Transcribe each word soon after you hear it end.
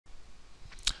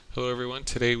Hello everyone.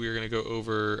 Today we are going to go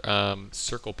over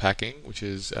circle packing, which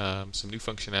is some new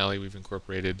functionality we've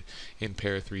incorporated in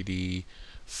Para 3D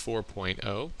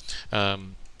 4.0.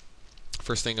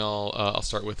 First thing I'll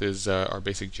start with is our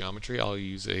basic geometry. I'll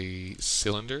use a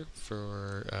cylinder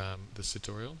for this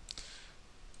tutorial.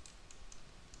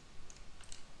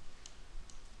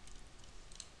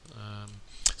 Um,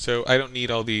 so I don't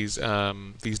need all these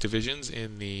divisions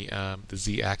in the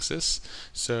z-axis.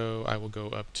 So I will go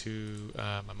up to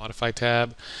my Modify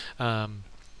tab,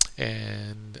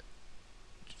 and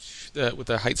with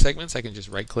the height segments, I can just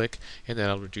right-click, and then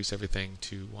I'll reduce everything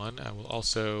to 1. I will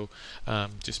also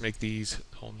just make these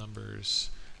whole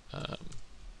numbers um,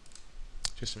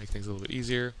 just to make things a little bit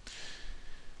easier.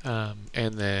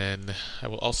 And then I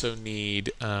will also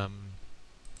need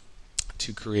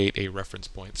to create a reference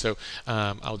point. So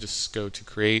I'll just go to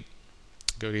create,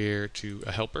 go here to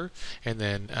a helper, and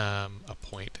then a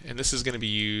point. And this is going to be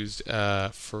used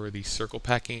for the circle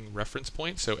packing reference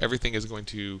point. So everything is going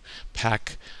to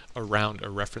pack around a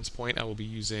reference point. I will be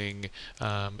using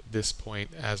this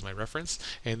point as my reference.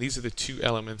 And these are the two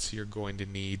elements you're going to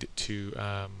need to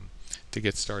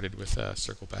get started with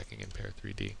circle packing in Para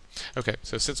 3D. Okay,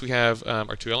 so since we have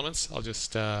our two elements, I'll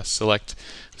just select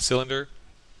cylinder,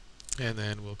 and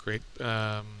then we'll create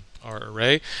our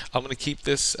array. I'm going to keep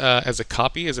this as a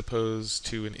copy as opposed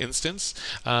to an instance,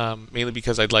 mainly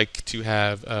because I'd like to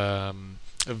have a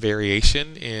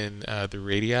variation in the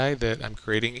radii that I'm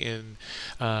creating in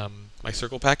my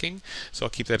circle packing. So I'll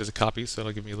keep that as a copy, so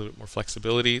that'll give me a little bit more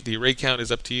flexibility. The array count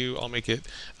is up to you. I'll make it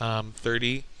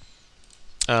 30,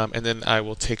 and then I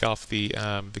will take off the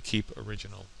keep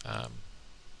original.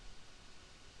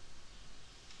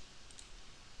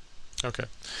 Okay,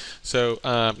 so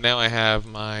now I have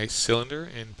my cylinder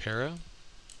in Para,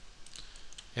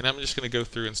 and I'm just going to go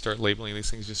through and start labeling these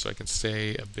things just so I can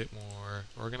stay a bit more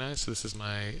organized. So this is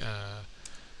my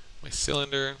my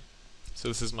cylinder. So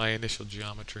this is my initial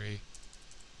geometry.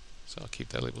 So I'll keep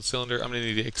that labeled cylinder. I'm going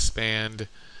to need to expand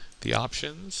the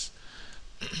options,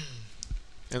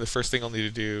 and the first thing I'll need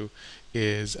to do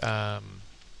is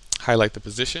highlight the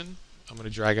position. I'm going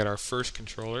to drag out our first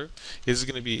controller. This is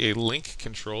going to be a link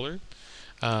controller,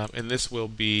 and this will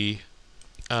be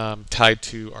tied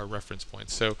to our reference point.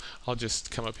 So I'll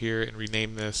just come up here and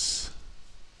rename this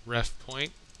ref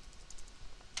point.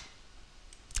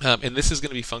 And this is going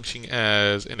to be functioning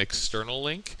as an external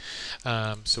link.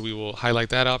 So we will highlight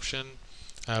that option.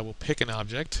 We'll pick an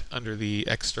object under the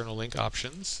external link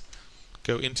options,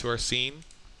 go into our scene,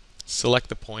 select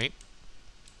the point.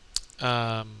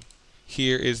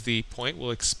 Here is the point.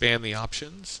 We'll expand the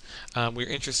options. We're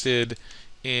interested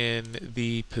in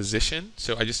the position,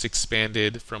 so I just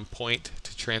expanded from point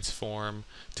to transform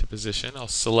to position. I'll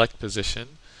select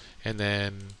position and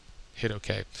then hit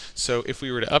OK. So if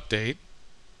we were to update,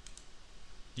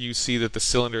 you see that the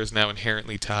cylinder is now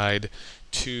inherently tied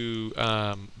to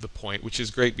the point, which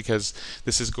is great because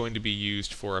this is going to be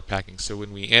used for our packing. So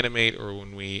when we animate or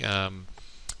when we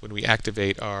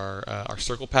activate our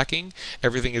circle packing,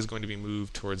 everything is going to be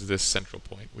moved towards this central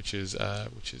point, which is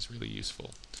really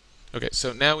useful. Okay,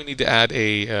 so now we need to add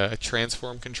a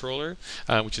transform controller,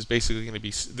 which is basically going to be,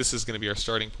 this is going to be our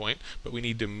starting point, but we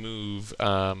need to move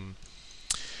all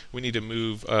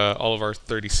of our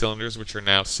 30 cylinders, which are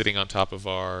now sitting on top of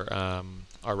our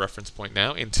reference point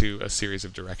now, into a series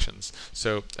of directions.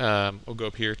 So we'll go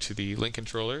up here to the link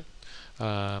controller.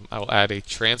 I will add a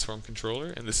transform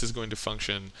controller, and this is going to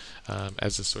function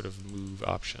as a sort of move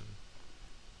option.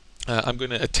 I'm going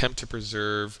to attempt to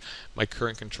preserve my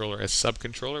current controller as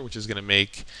subcontroller, which is going to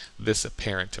make this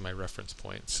apparent to my reference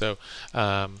point. So,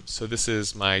 so this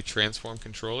is my transform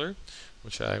controller,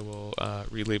 which I will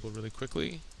relabel really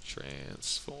quickly.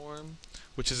 Transform,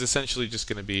 which is essentially just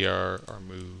going to be our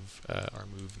move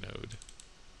node.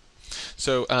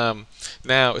 So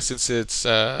now,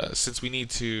 since we need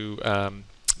to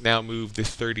now move the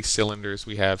 30 cylinders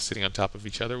we have sitting on top of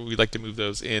each other, we'd like to move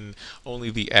those in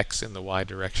only the X and the Y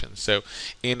direction. So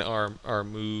in our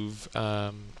move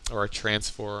or our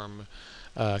transform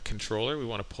controller, we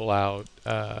want to pull out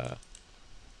a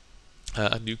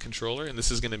new controller, and this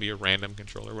is going to be a random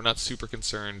controller. We're not super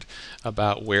concerned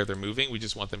about where they're moving. We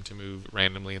just want them to move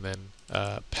randomly and then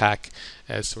pack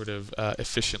as sort of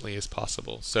efficiently as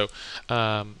possible. So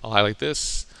I'll highlight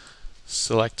this,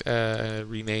 select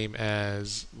rename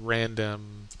as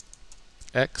random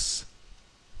X.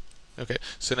 Okay,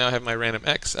 so now I have my random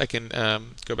X. I can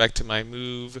go back to my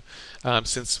move.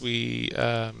 Since we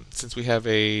have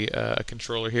a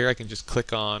controller here, I can just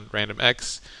click on random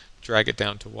X, drag it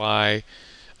down to Y,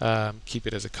 keep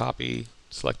it as a copy,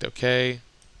 select OK.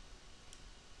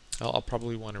 I'll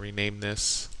probably want to rename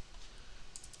this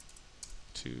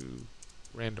to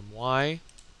random y.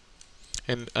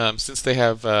 And since they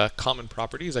have common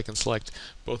properties, I can select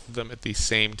both of them at the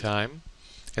same time.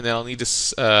 And then I'll need to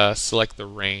select the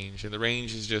range. And the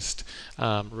range is just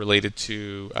related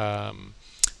to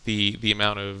the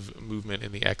amount of movement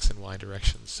in the x and y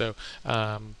directions. So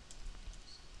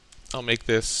I'll make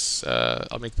this,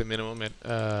 I'll make the minimum at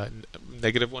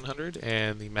 -100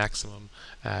 and the maximum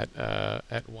at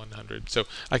 100. So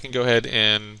I can go ahead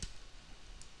and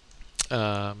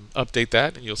update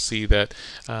that, and you'll see that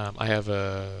I have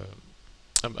a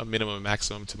minimum and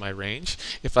maximum to my range.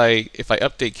 If I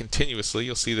update continuously,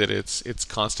 you'll see that it's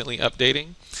constantly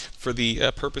updating. For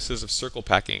the purposes of circle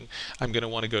packing, I'm going to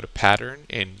want to go to Pattern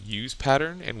and Use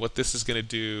Pattern, and what this is going to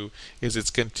do is it's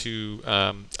going to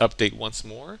update once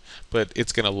more, but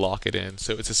it's going to lock it in.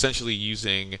 So it's essentially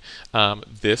using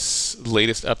this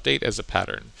latest update as a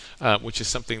pattern, which is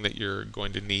something that you're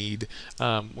going to need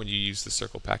when you use the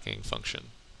circle packing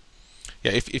function.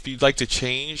 Yeah, if you'd like to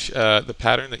change the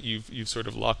pattern that you've sort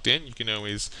of locked in, you can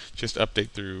always just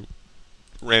update through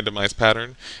randomize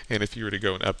pattern, and if you were to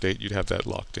go and update, you'd have that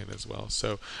locked in as well.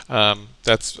 So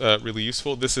that's really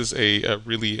useful. This is a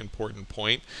really important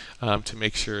point to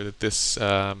make sure that this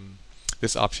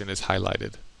this option is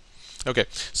highlighted. Okay,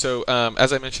 so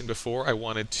as I mentioned before, I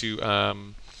wanted to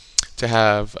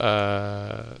have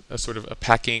a sort of a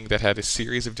packing that had a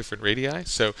series of different radii.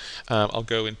 So I'll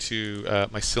go into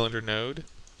my cylinder node.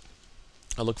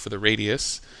 I'll look for the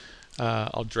radius.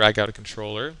 I'll drag out a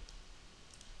controller.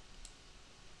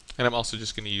 And I'm also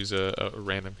just going to use a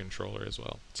random controller as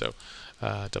well. So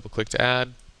double click to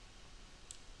add.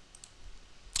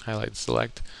 Highlight and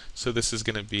select. So this is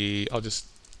going to be, I'll just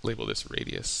label this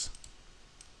radius.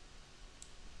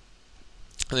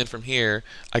 And then from here,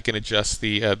 I can adjust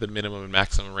the minimum and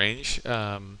maximum range.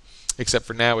 Except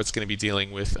for now, it's going to be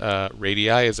dealing with radii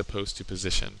as opposed to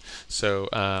position. So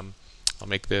I'll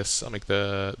make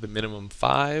the minimum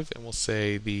 5, and we'll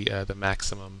say the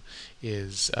maximum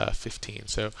is 15.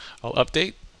 So I'll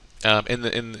update. In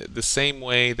the same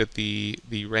way that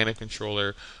the random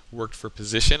controller worked for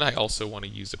position, I also want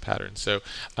to use a pattern. So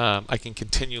I can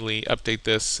continually update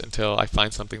this until I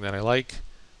find something that I like.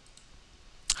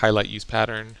 Highlight use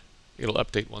pattern, it'll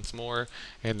update once more,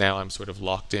 and now I'm sort of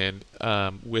locked in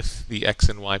with the x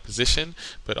and y position,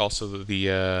 but also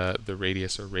the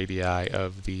radius or radii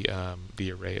of the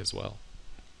array as well.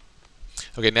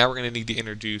 Okay, now we're going to need to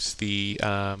introduce the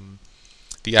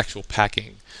actual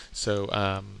packing. So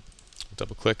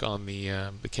double click on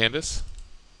the canvas,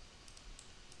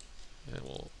 and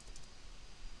we'll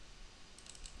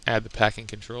add the packing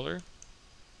controller.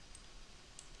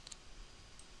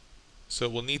 So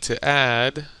we'll need to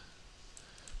add,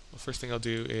 the first thing I'll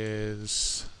do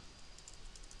is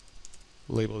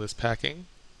label this packing.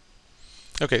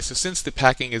 Okay, so since the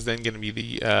packing is then going to be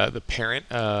the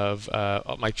parent of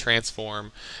my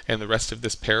transform and the rest of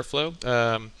this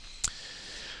paraflow,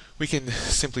 we can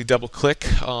simply double click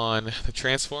on the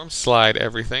transform, slide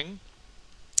everything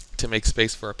to make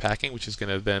space for our packing, which is going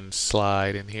to then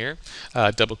slide in here.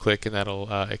 Double click and that'll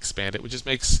expand it, which just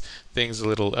makes things a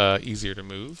little easier to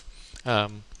move.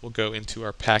 We'll go into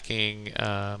our packing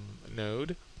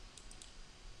node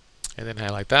and then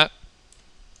highlight that.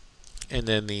 And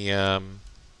then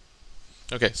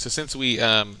okay, so since we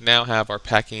now have our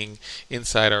packing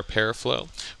inside our paraflow,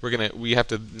 we have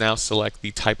to now select the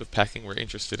type of packing we're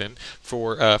interested in.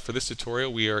 For this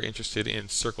tutorial, we are interested in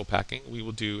circle packing. We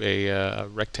will do a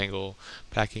rectangle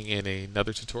packing in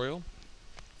another tutorial.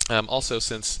 Also,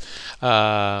 since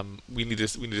we need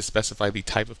to specify the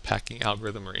type of packing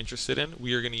algorithm we're interested in,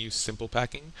 we are going to use simple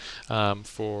packing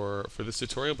for this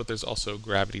tutorial, but there's also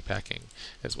gravity packing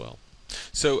as well.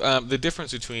 So the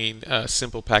difference between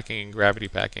simple packing and gravity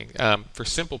packing. For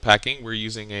simple packing, we're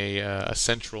using a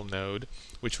central node,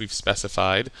 which we've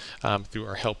specified through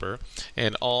our helper,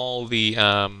 and all the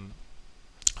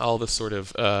sort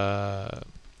of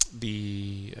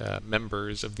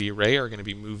members of the array are going to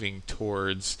be moving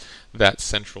towards that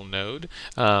central node.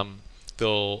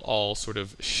 They'll all sort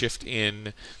of shift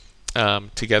in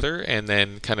together and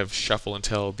then kind of shuffle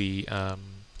until the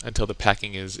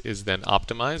packing is then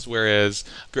optimized. Whereas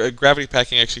gravity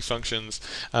packing actually functions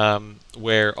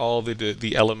where all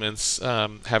the elements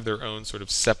have their own sort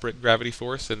of separate gravity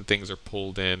force, and things are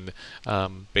pulled in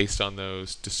based on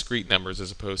those discrete numbers as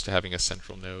opposed to having a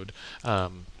central node.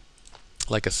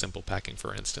 Like a simple packing,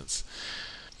 for instance.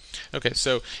 Okay,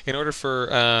 so in order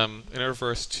for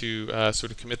us to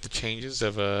sort of commit the changes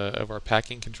of our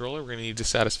packing controller, we're going to need to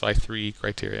satisfy 3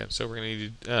 criteria. So we're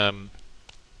going to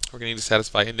need to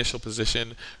satisfy initial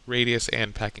position, radius,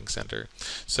 and packing center.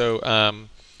 So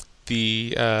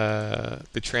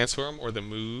the transform or the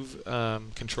move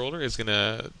controller is going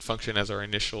to function as our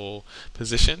initial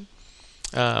position.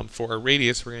 For our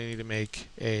radius, we're going to need to make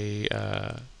a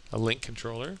link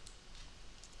controller.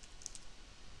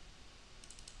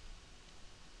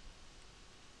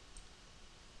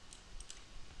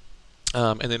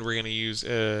 And then we're going to use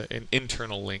an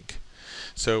internal link.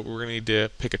 So we're going to need to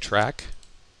pick a track,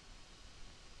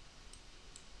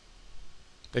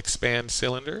 expand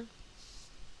cylinder,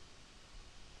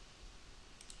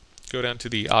 go down to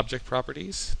the object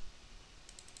properties,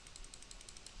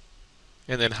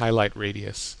 and then highlight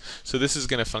radius. So this is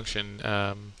going to function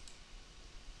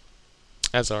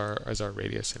as our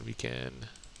radius, and we can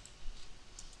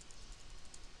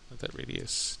let that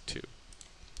radius 2.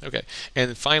 Okay,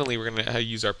 and finally we're going to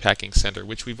use our packing center,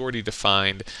 which we've already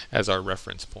defined as our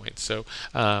reference point. So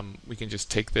we can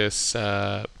just take this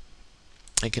and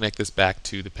connect this back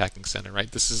to the packing center,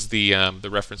 right? This is the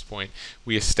reference point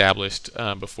we established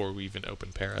before we even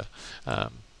opened Para.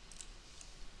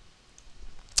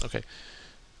 Okay.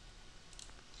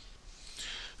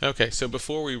 Okay, so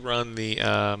before we run the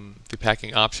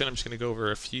packing option, I'm just going to go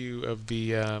over a few of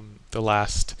the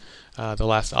last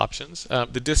options.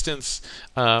 The distance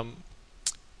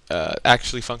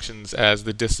actually functions as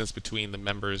the distance between the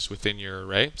members within your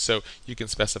array, so you can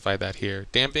specify that here.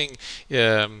 Damping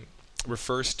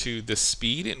refers to the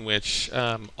speed in which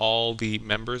all the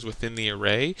members within the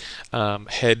array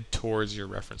head towards your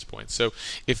reference point. So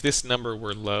if this number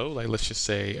were low, like let's just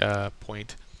say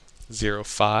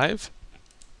 0.05,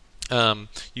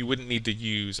 you wouldn't need to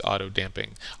use auto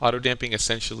damping. Auto damping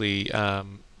essentially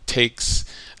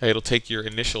it'll take your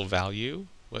initial value.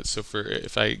 So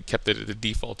if I kept it at the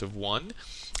default of 1,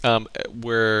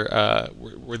 where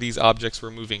these objects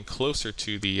were moving closer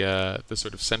to the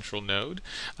sort of central node,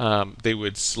 they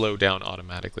would slow down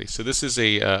automatically. So this is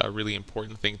a really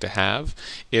important thing to have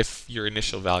if your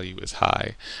initial value is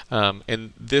high,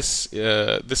 and this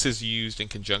is used in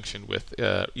conjunction with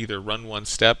either run one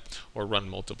step or run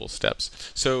multiple steps.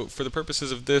 So for the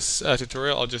purposes of this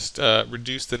tutorial, I'll just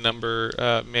reduce the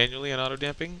number manually on auto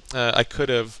damping. I could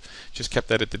have just kept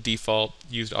that at the default,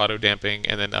 used auto damping,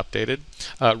 and then updated.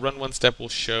 Run one step will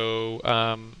show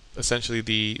essentially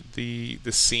the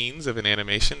scenes of an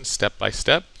animation step by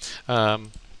step.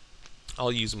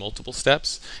 I'll use multiple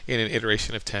steps in an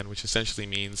iteration of 10, which essentially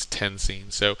means 10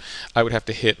 scenes. So I would have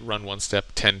to hit run one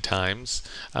step 10 times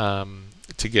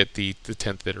to get the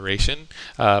 10th iteration.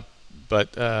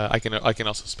 But I can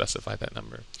also specify that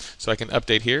number. So I can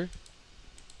update here,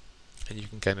 and you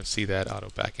can kind of see that auto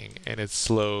packing, and it's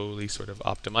slowly sort of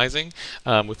optimizing.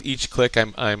 With each click,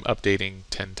 I'm updating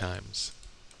 10 times.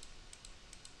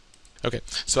 Okay,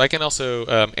 so I can also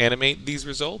animate these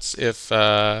results if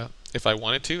I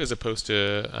wanted to, as opposed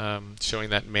to showing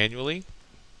that manually.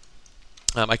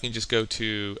 I can just go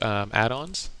to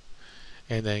add-ons,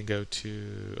 and then go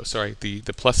to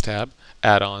the plus tab,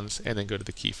 add-ons, and then go to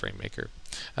the Keyframe Maker.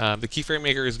 The Keyframe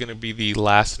Maker is going to be the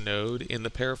last node in the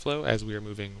Paraflow as we are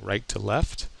moving right to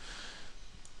left.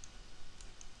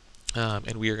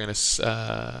 And we are going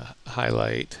to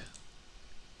highlight.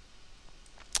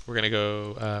 We're going to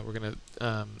go. We're going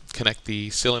to connect the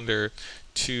cylinder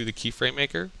to the Keyframe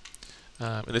Maker,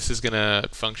 and this is going to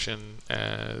function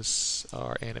as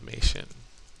our animation.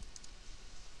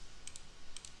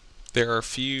 There are a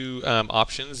few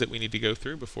options that we need to go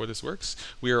through before this works.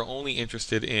 We are only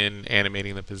interested in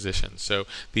animating the position. So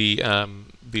the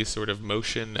sort of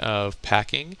motion of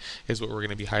packing is what we're going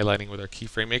to be highlighting with our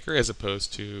Keyframe Maker, as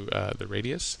opposed to the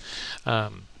radius.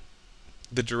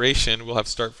 The duration, we'll have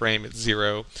start frame at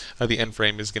 0. The end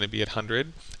frame is going to be at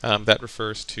 100. That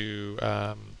refers to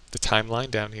the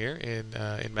timeline down here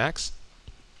in Max.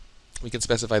 We can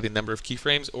specify the number of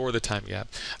keyframes or the time gap.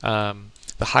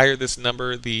 The higher this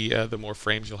number, the more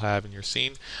frames you'll have in your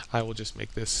scene. I will just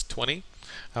make this 20.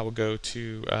 I will go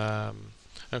to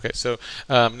okay. So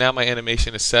now my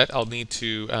animation is set. I'll need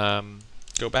to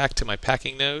go back to my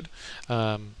packing node,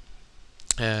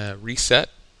 reset,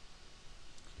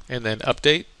 and then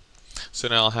update. So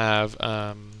now I'll have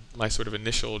my sort of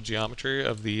initial geometry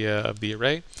of the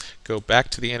array. Go back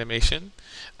to the animation,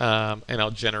 and I'll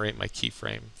generate my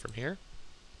keyframe from here.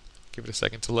 Give it a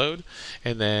second to load,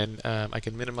 and then I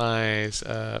can minimize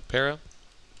Para,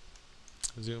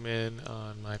 zoom in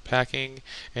on my packing,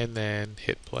 and then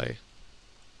hit play.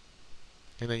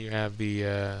 And then you have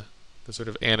the sort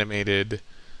of animated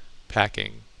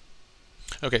packing.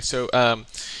 Okay, so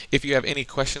if you have any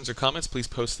questions or comments, please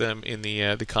post them in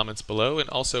the comments below, and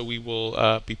also we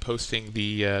will be posting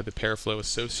the Paraflow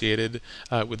associated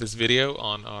with this video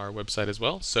on our website as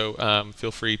well. So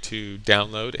feel free to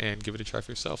download and give it a try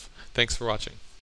for yourself. Thanks for watching.